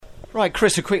Right,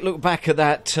 Chris, a quick look back at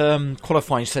that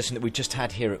qualifying session that we just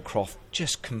had here at Croft.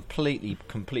 Just completely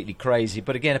crazy.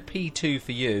 But again, a P2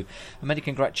 for you. And many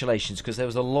congratulations, because there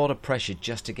was a lot of pressure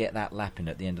just to get that lap in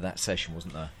at the end of that session,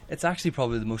 wasn't there? It's actually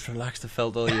probably the most relaxed I've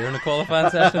felt all year in a qualifying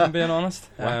session, if I'm being honest.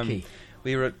 Wacky.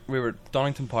 We were at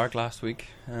Donington Park last week,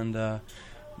 and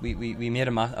we made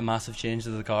a massive change to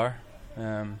the car.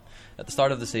 At the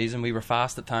start of the season, we were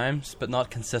fast at times, but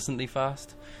not consistently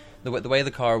fast. The way the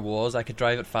car was, I could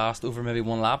drive it fast over maybe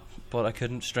one lap, but I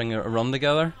couldn't string a run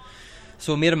together.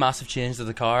 So we made a massive change to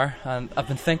the car, and I've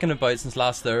been thinking about since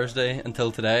last Thursday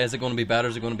until today, is it going to be better,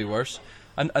 is it going to be worse?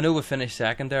 I know we finished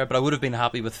second there, but I would have been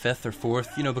happy with 5th or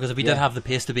 4th, because we did have the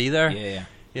pace to be there.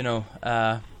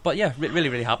 But yeah,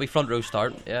 really happy. Front row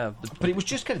start, yeah. But it was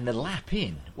just getting the lap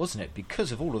in, wasn't it?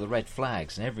 Because of all of the red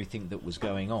flags and everything that was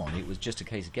going on, it was just a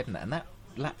case of getting that. And that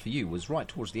lap for you was right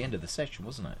towards the end of the session,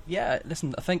 wasn't it? Yeah,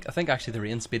 listen, I think actually the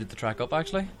rain speeded the track up,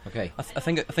 actually. Okay. I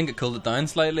think it cooled it down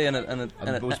slightly, and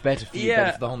it was better for you,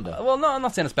 better for the Honda. Well, no, I'm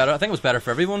not saying it's better. I think it was better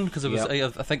for everyone, because it was.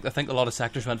 Yep. I think a lot of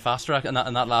sectors went faster in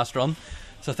that last run.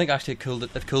 So I think actually it cooled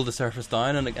the surface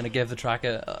down, and it gave the track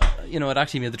it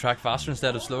actually made the track faster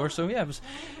instead of slower. So yeah,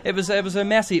 it was a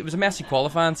messy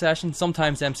qualifying session.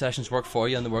 Sometimes them sessions work for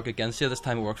you and they work against you. This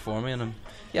time it worked for me, and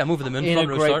I'm over the moon. In front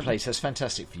a row great start. place. That's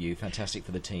fantastic for you, fantastic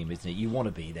for the team, isn't it? You want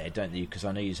to be there, don't you? Because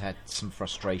I know you've had some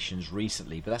frustrations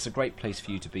recently, but that's a great place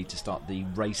for you to be to start the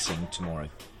racing tomorrow.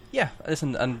 Yeah,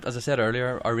 listen, and as I said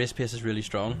earlier, our race pace is really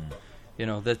strong.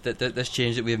 This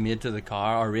change that we've made to the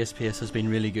car, our race pace has been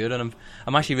really good, and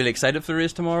I'm actually really excited for the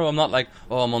race tomorrow. I'm not like,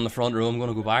 I'm on the front row, I'm going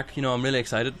to go back. I'm really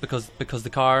excited because the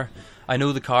car, I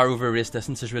know the car over a race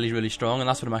distance is really strong, and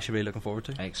that's what I'm actually really looking forward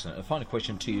to. Excellent. A final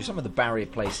question to you. Some of the barrier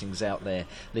placings out there,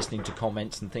 listening to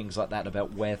comments and things like that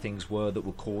about where things were that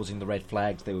were causing the red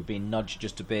flags, they were being nudged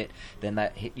just a bit, then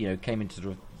that hit, came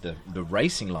into the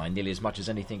racing line nearly as much as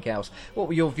anything else. What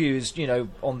were your views,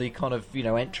 on the kind of,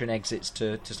 entry and exits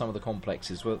to some of the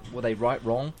complexes? Were they right,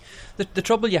 wrong? The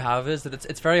trouble you have is that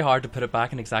it's very hard to put it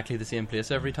back in exactly the same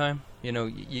place every time.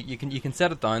 You can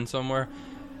set it down somewhere,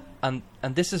 and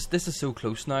this is so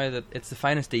close now that it's the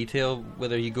finest detail,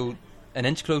 whether you go an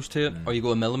inch close to it or you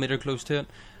go a millimetre close to it,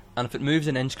 and if it moves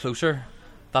an inch closer,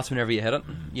 that's whenever you hit it.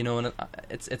 And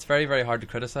it's very hard to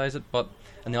criticise it. But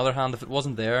on the other hand, if it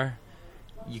wasn't there,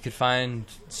 you could find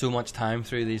so much time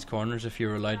through these corners if you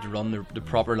were allowed to run the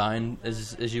proper line,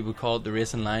 as you would call it, the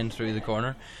racing line through the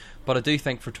corner. But I do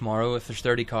think for tomorrow, if there's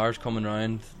 30 cars coming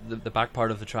around the back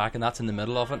part of the track and that's in the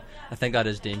middle of it, I think that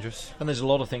is dangerous. And there's a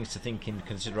lot of things to think in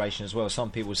consideration as well. Some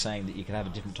people are saying that you can have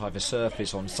a different type of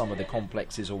surface on some of the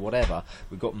complexes or whatever.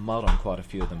 We've got mud on quite a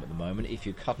few of them at the moment. If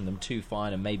you're cutting them too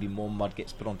fine and maybe more mud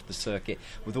gets put onto the circuit,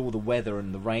 with all the weather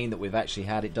and the rain that we've actually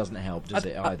had, it doesn't help, does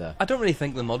it, either? I don't really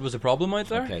think the mud was a problem out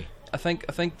there. Okay. I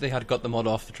think they had got the mud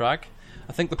off the track.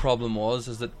 I think the problem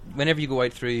is that whenever you go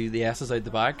out through the S's out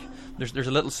the back, there's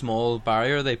a little small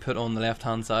barrier they put on the left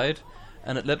hand side,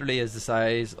 and it literally is the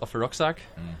size of a rucksack,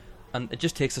 and it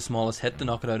just takes the smallest hit to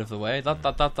knock it out of the way.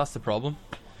 That's the problem.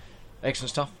 Excellent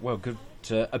stuff. Well, good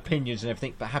opinions and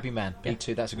everything, but happy man.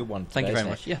 B2, that's a good one. Thank you very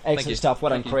much. Yeah, excellent stuff.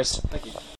 Well done, Chris. Thank you.